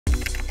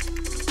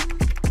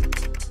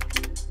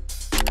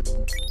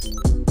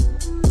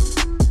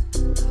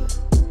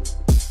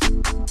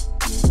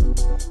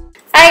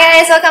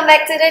guys, welcome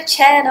back to the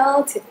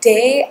channel.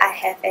 Today I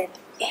have an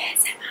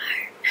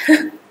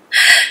ASMR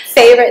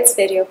favorites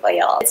video for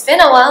y'all. It's been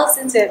a while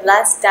since we've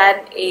last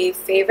done a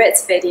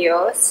favorites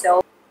video,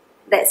 so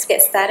let's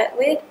get started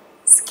with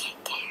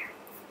skincare.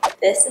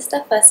 This is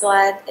the first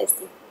one. It's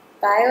the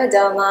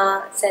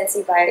Bioderma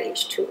Sensi Bio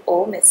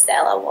H2O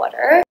Micellar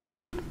Water.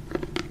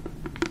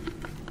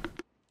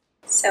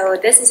 So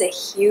this is a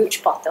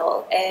huge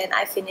bottle and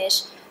I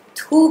finished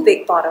 2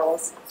 big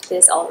bottles of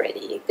this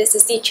already. This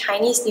is the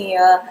Chinese New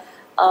Year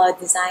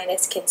design.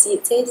 As you can see,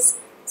 it says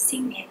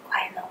新年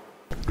快乐.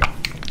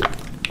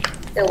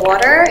 The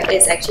water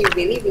is actually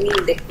really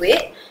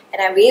liquid and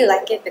I really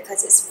like it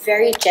because it's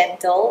very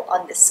gentle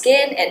on the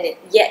skin and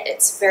yet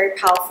it's very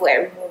powerful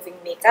at removing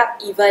makeup,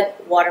 even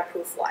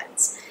waterproof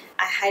ones.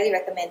 I highly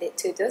recommend it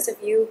to those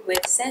of you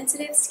with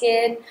sensitive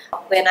skin.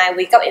 When I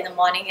wake up in the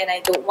morning and I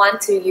don't want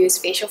to use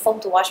facial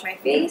foam to wash my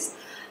face,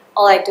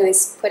 all I do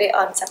is put it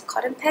on some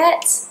cotton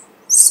pads,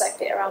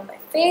 swipe it around my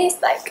face,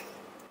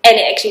 and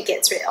it actually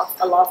gets rid of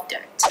a lot of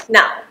dirt.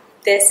 Now,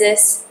 this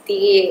is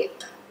the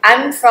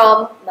I'm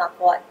from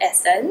Mugwort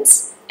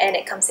Essence and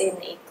it comes in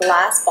a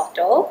glass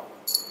bottle.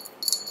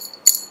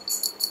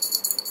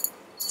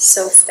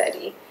 So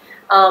sturdy.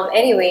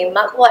 Anyway,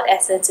 Mugwort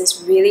Essence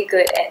is really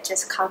good at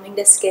just calming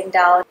the skin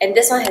down, and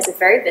this one has a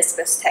very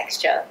viscous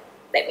texture.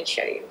 Let me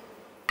show you.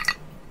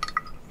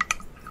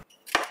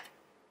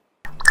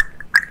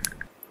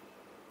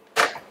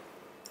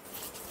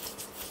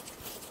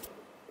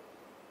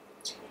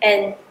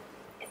 And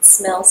it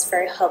smells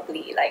very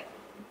herbally,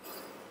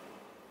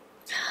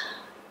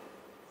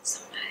 so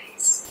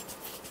nice.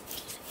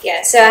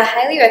 Yeah, so I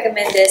highly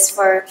recommend this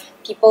for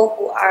people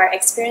who are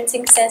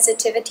experiencing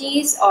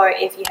sensitivities or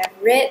if you have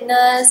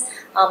redness.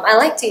 I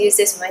like to use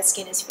this when my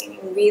skin is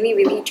feeling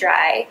really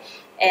dry,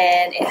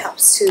 and it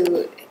helps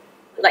to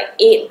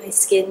aid my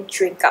skin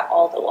drink up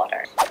all the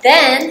water.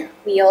 Then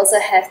we also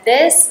have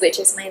this, which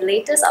is my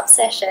latest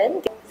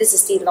obsession. This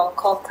is the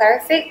Lancome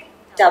Clarific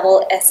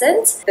Double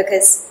Essence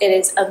because it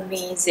is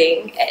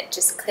amazing at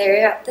just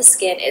clearing up the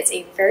skin. It's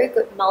a very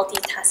good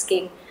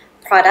multitasking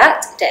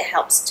product that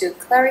helps to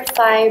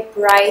clarify,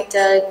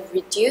 brighten,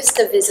 reduce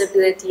the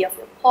visibility of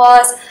your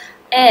pores,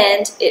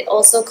 and it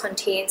also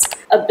contains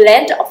a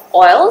blend of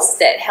oils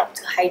that help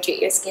to hydrate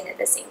your skin at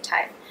the same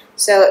time.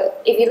 So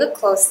if you look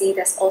closely,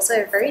 there's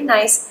also a very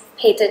nice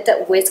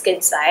patented whisk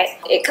inside.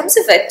 It comes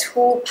with a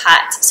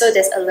 2-part, so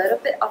there's a little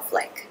bit of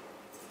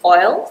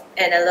oil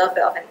and a little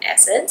bit of an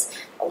essence.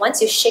 But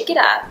once you shake it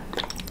up,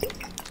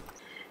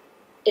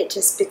 it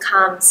just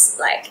becomes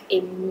like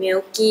a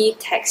milky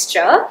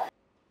texture.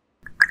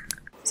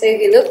 So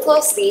if you look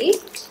closely,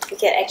 you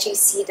can actually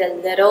see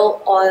the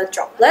little oil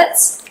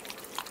droplets.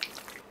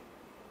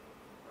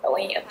 But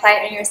when you apply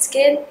it on your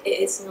skin,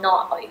 it is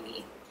not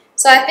oily.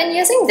 So I've been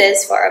using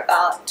this for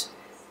about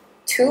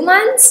 2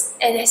 months,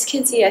 and as you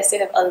can see, I still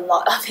have a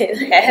lot of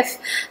it left.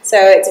 So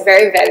it's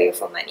very value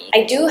for money.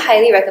 I do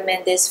highly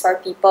recommend this for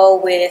people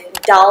with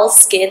dull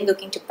skin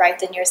looking to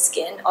brighten your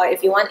skin, or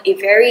if you want a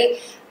very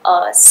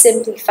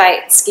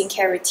simplified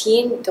skincare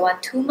routine, don't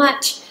want too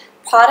much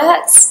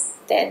products,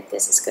 then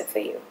this is good for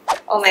you.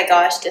 Oh my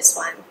gosh, this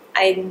one.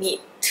 I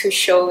need to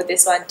show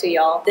this one to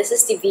y'all. This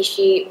is the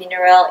Vichy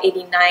Mineral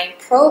 89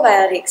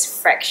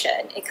 Probiotics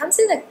Fraction. It comes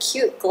in a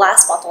cute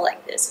glass bottle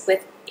like this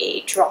with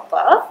a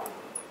dropper.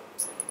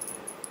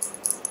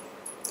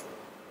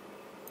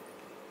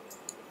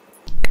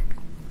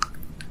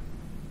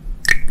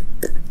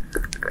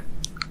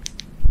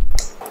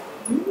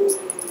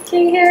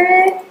 Can you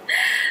hear it?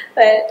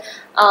 But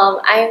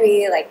I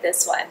really like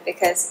this one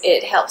because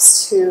it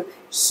helps to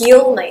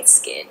heal my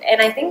skin,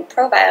 and I think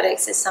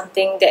probiotics is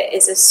something that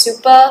is a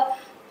super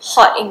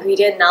hot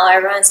ingredient now.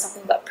 Everyone's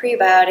talking about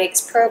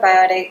prebiotics,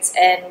 probiotics,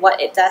 and what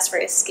it does for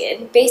your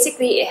skin.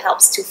 Basically, it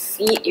helps to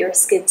feed your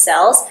skin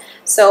cells.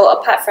 So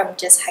apart from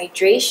just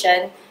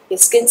hydration, your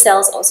skin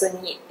cells also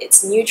need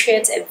its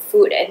nutrients and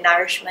food and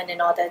nourishment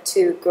in order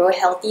to grow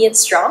healthy and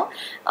strong,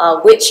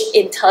 which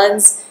in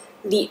turns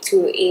lead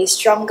to a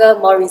stronger,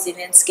 more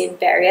resilient skin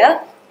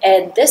barrier.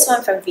 And this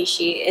one from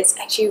Vichy is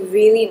actually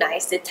really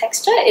nice. The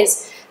texture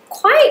is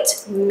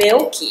quite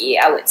milky,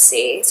 I would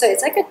say. So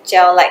it's like a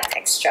gel-like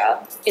texture.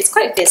 It's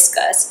quite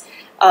viscous.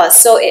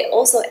 So it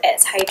also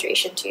adds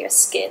hydration to your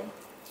skin.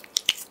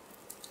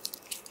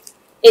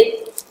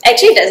 It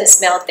actually doesn't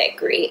smell that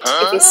great.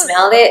 If you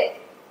smell it,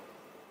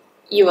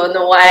 you will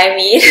know what I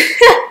mean.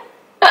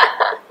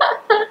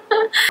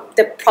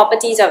 The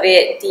properties of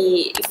it,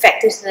 the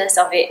effectiveness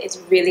of it is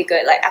really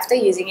good. After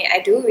using it, I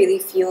do really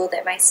feel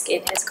that my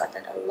skin has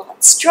gotten a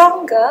lot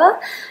stronger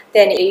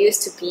than it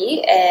used to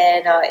be,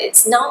 and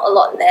it's now a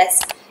lot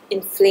less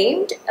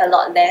inflamed, a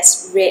lot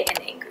less red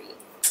and angry.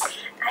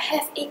 I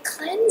have a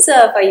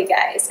cleanser for you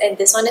guys, and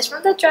this one is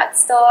from the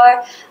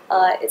drugstore.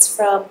 It's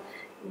from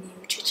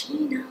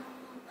Neutrogena.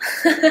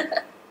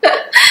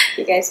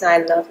 You guys know I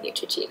love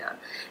Neutrogena.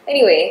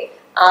 Anyway,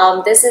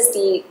 this is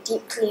the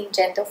Deep Clean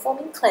Gentle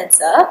Foaming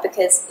Cleanser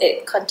because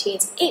it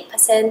contains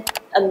 8%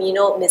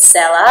 amino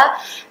micellar.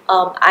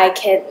 I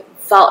can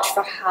vouch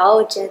for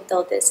how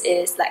gentle this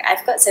is. Like,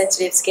 I've got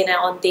sensitive skin, and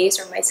on days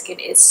where my skin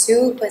is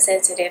super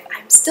sensitive,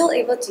 I'm still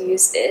able to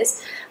use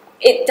this.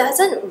 It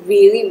doesn't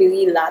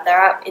really lather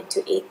up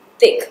into a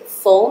thick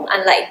foam,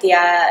 unlike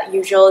their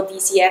usual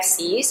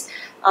DCFCs,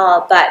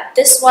 but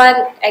this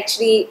one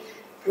actually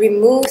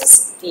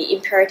removes the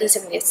impurities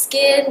from your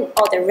skin,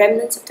 all the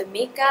remnants of the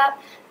makeup,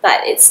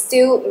 but it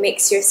still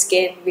makes your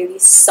skin really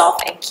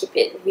soft and keep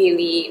it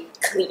really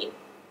clean.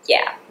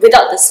 Yeah,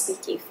 without the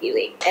squeaky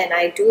feeling. And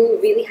I do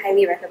really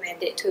highly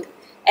recommend it to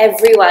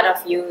every one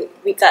of you,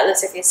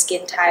 regardless of your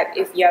skin type.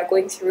 If you are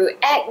going through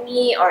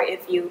acne, or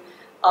if you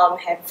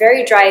have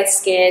very dry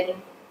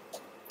skin,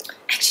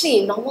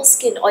 actually normal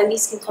skin, oily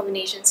skin,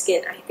 combination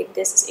skin, I think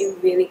this is a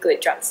really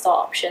good drugstore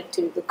option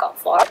to look out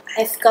for.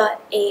 I've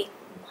got a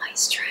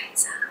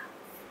moisturizer.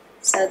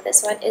 So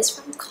this one is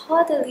from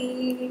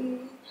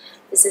Caudalie.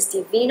 This is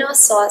the Vino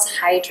Source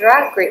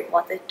Hydra Great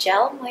Water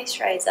Gel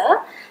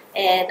Moisturizer,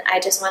 and I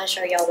just want to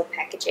show you all the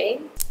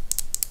packaging.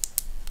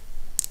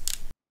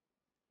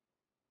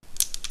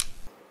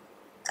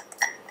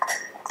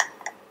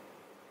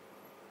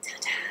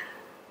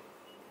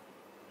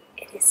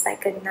 It is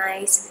like a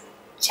nice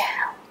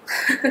gel.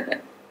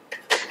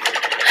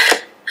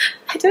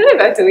 I don't know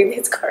if I'm doing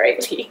this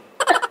correctly.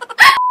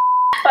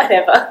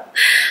 Whatever.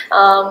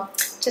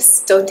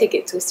 Just don't take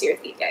it too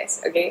seriously, guys,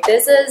 okay?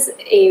 This is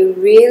a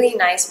really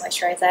nice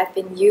moisturizer. I've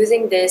been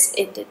using this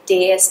in the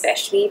day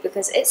especially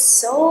because it's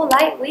so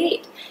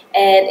lightweight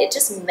and it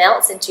just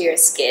melts into your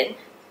skin.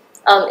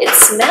 It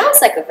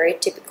smells like a very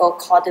typical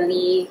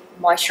Caudalie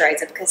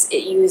moisturizer because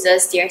it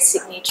uses their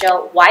signature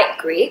white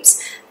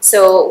grapes.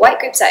 So white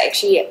grapes are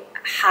actually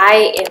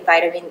high in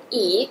vitamin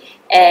E,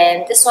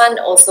 and this one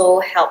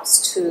also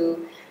helps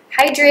to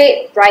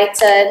hydrate,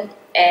 brighten,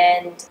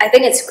 and I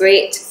think it's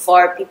great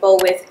for people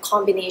with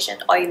combination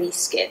oily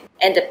skin.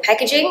 And the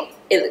packaging,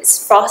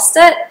 it's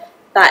frosted,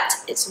 but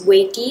it's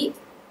weighty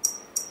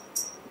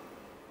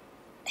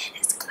and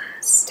it's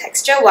glass.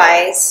 Texture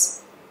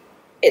wise,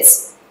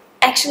 it's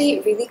actually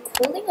really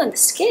cooling on the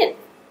skin.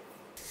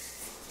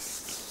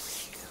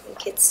 You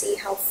can see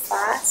how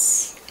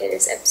fast it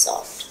is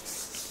absorbed.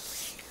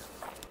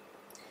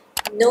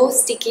 No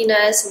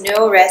stickiness,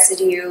 no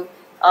residue.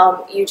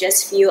 You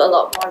just feel a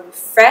lot more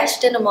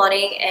refreshed in the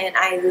morning, and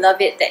I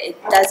love it that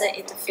it doesn't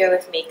interfere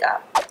with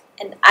makeup.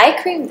 And eye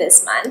cream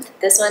this month,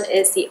 this one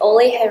is the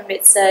Ole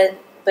Henriksen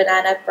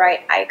Banana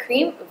Bright Eye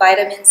Cream,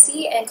 Vitamin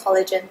C and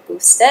Collagen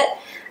Boosted.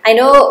 I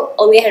know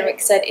Ole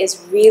Henriksen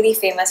is really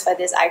famous for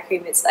this eye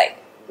cream. It's like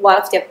one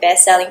of their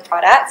best-selling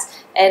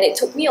products, and it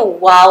took me a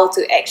while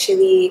to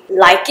actually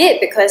like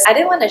it because I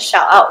didn't want to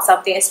shout out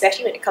something,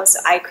 especially when it comes to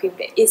eye cream,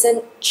 that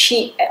isn't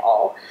cheap at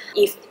all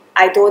if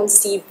I don't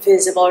see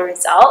visible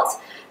results.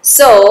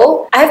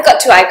 So I've got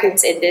two eye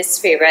creams in this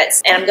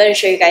favorites, and I'm going to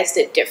show you guys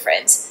the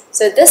difference.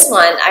 So this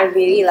one, I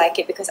really like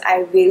it because I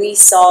really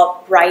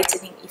saw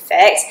brightening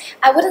effects.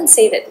 I wouldn't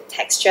say that the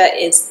texture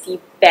is the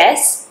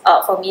best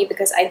for me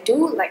because I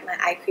do like my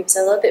eye creams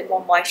a little bit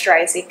more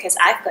moisturizing because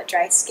I've got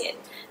dry skin.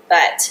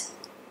 But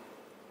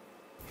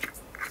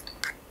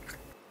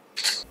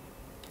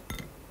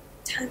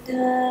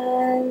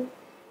ta-da! You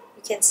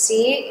can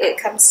see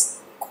it comes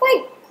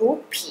quite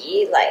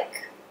goopy,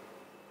 like,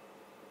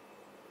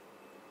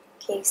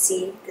 can you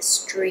see the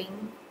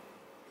string?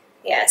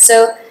 Yeah,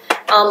 so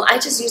I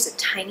just use a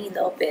tiny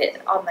little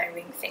bit on my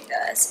ring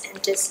fingers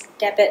and just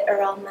dab it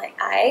around my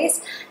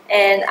eyes,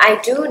 and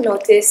I do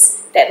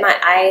notice that my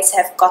eyes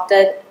have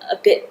gotten a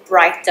bit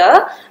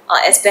brighter,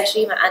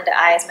 especially my under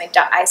eyes, my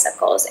dark eye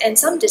circles, and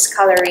some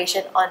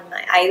discoloration on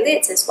my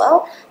eyelids as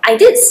well. I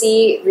did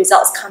see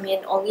results come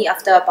in only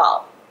after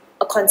about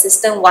a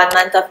consistent 1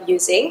 month of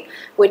using,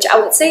 which I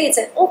would say is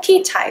an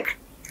okay type.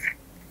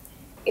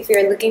 If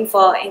you're looking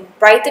for a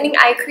brightening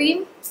eye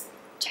cream,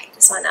 check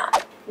this one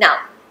out.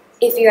 Now,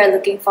 if you are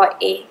looking for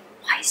a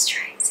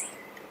moisturizing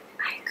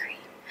eye cream,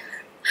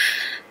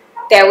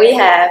 there we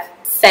have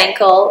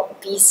Fancl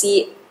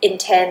BC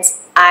Intense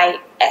Eye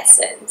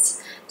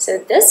Essence. So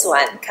this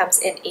one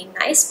comes in a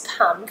nice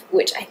pump,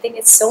 which I think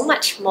is so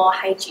much more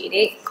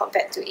hygienic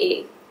compared to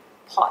a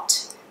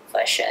pot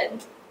version.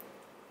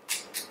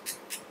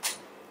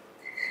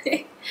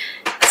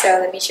 So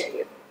let me show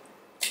you.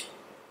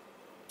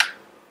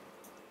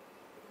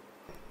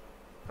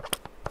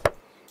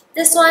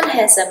 This one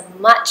has a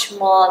much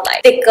more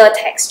like thicker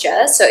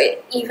texture, so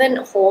it even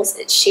holds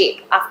its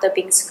shape after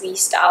being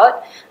squeezed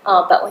out.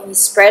 But when you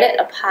spread it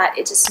apart,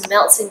 it just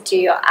melts into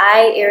your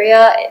eye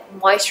area, it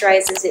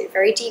moisturizes it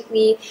very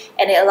deeply,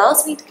 and it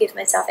allows me to give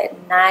myself a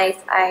nice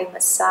eye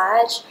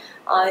massage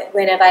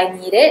whenever I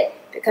need it,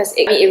 because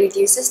it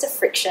reduces the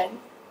friction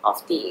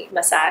of the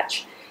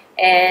massage.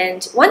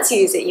 And once you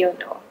use it, you'll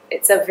know.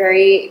 It's a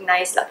very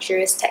nice,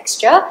 luxurious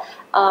texture.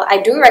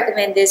 I do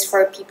recommend this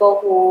for people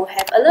who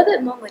have a little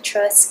bit more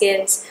mature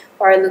skins,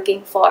 who are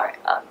looking for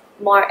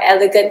more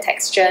elegant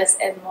textures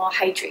and more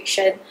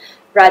hydration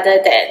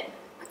rather than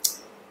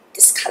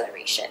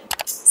discoloration.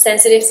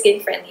 Sensitive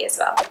skin friendly as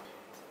well.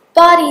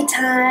 Body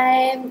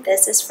time!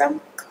 This is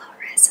from Glow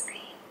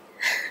Recipe.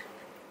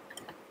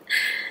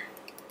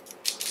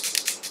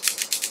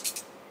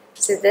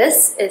 So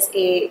this is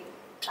a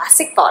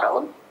plastic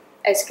bottle.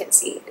 As you can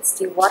see, it's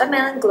the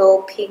Watermelon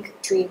Glow Pink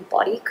Dream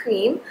Body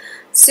Cream,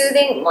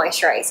 Soothing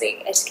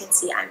Moisturizing. As you can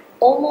see, I'm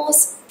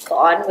almost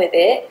gone with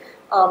it,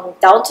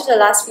 down to the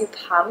last few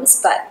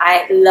pumps, but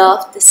I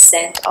love the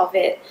scent of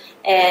it.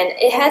 And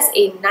it has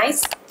a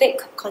nice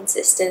thick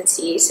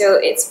consistency, so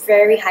it's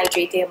very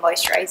hydrating and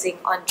moisturizing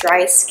on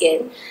dry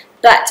skin.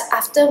 But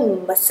after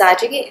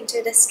massaging it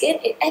into the skin,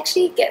 it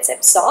actually gets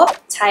absorbed.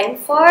 Time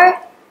for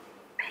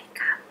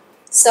makeup.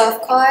 So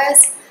of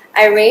course,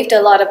 I raved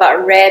a lot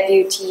about Rare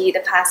Beauty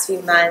the past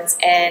few months,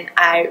 and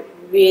I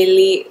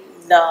really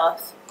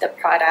love the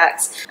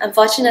products.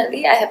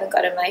 Unfortunately, I haven't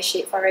gotten my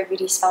shade for Rare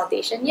Beauty's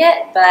foundation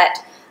yet,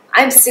 but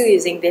I'm still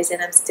using this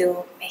and I'm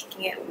still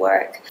making it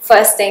work.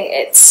 First thing,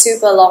 it's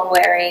super long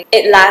wearing.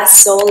 It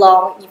lasts so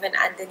long even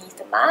underneath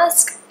the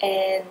mask,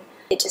 and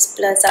it just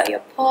blurs out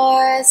your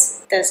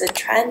pores, doesn't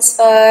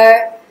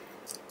transfer.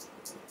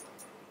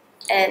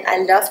 And I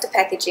love the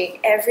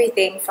packaging,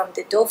 everything from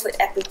the doe foot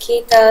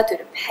applicator to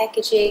the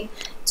packaging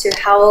to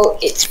how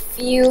it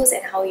feels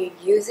and how you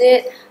use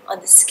it on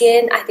the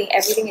skin. I think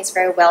everything is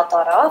very well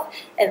thought of.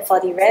 And for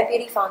the Rare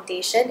Beauty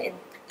foundation in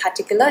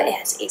particular, it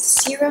has a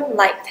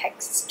serum-like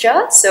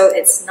texture, so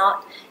it's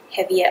not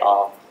heavy at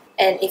all.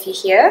 And if you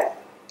hear,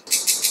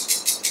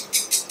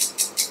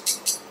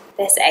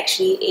 there's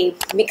actually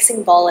a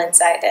mixing ball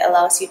inside that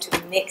allows you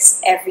to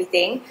mix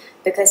everything,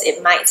 because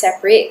it might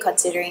separate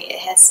considering it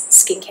has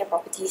skincare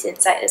properties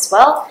inside as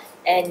well.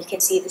 And you can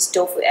see this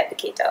doe foot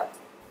applicator.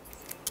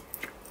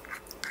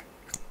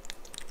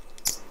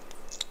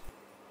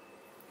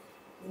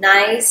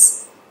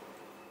 Nice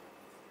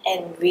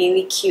and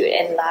really cute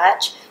and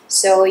large,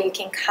 so you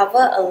can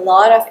cover a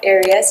lot of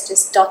areas,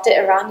 just dot it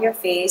around your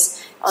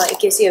face. It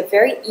gives you a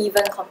very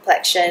even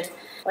complexion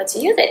once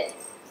you use it.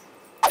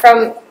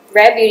 From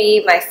Rare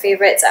Beauty, my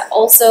favorites are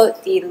also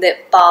the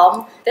lip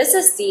balm. This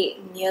is the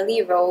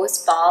Nearly Rose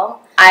balm.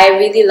 I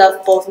really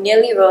love both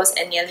Nearly Rose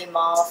and Nearly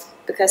Mauve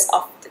because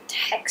of the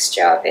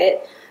texture of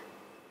it.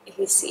 If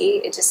you see,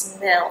 it just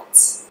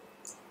melts.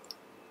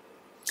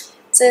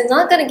 So it's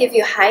not going to give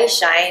you high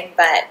shine,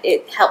 but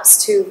it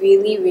helps to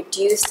really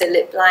reduce the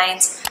lip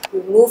lines,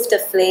 remove the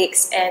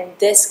flakes, and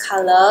this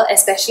color,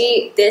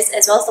 especially this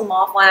as well as the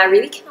mauve one, I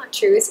really cannot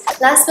choose.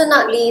 Last but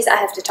not least, I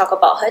have to talk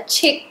about her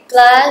cheek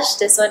blush.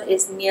 This one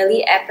is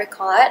Nearly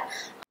Apricot.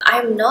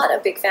 I'm not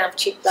a big fan of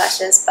cheek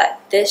blushes,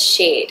 but this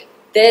shade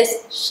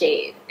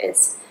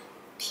is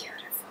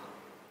beautiful.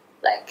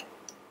 Like,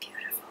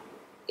 beautiful.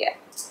 Yeah.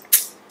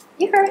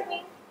 You heard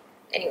me.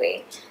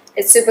 Anyway,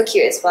 it's super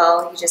cute as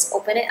well. You just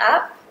open it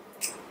up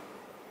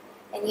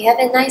and you have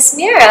a nice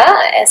mirror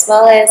as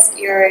well as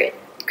your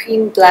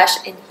cream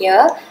blush in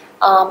here.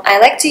 I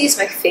like to use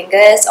my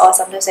fingers, or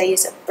sometimes I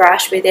use a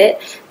brush with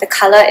it. The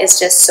color is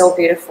just so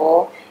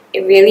beautiful.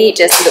 It really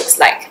just looks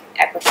like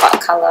apricot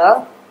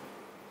color.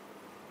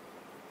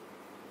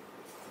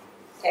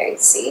 There you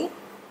see.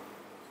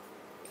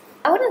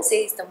 I wouldn't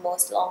say it's the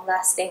most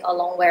long-lasting or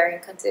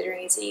long-wearing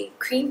considering it's a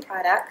cream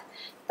product,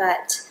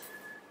 but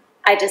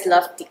I just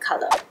love the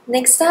color.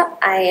 Next up,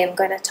 I am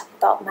going to talk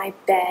about my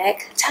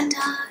bag.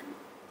 Ta-da!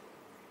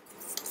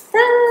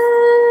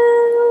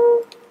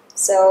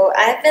 So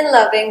I've been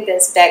loving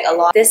this bag a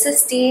lot. This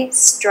is the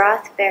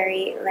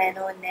Strathberry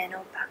Leno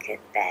Nano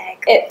Bucket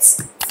Bag.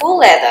 It's full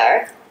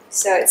leather,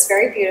 so it's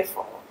very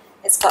beautiful.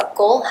 It's got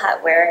gold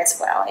hardware as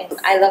well, and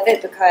I love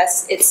it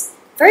because it's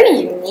very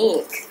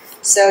unique.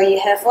 So you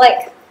have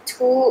like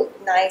two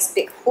nice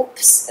big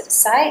hoops at the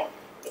side.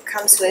 It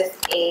comes with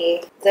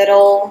a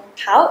little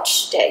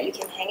pouch that you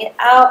can hang it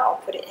out or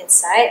put it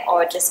inside,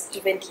 or just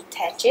even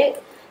detach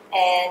it.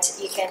 And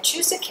you can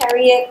choose to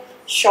carry it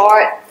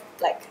short,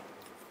 like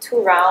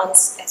 2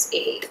 rounds as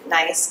a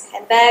nice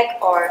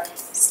handbag, or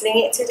sling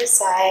it to the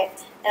side.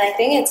 And I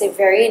think it's a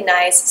very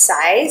nice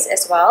size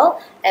as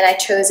well. And I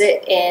chose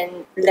it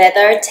in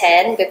leather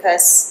tan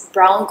because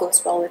brown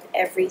goes well with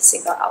every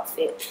single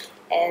outfit.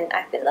 And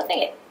I've been loving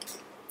it.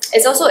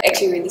 It's also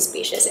actually really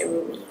spacious and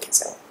roomy.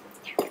 So,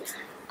 yeah.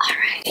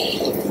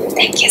 Alrighty.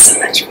 Thank you so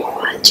much for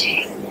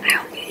watching.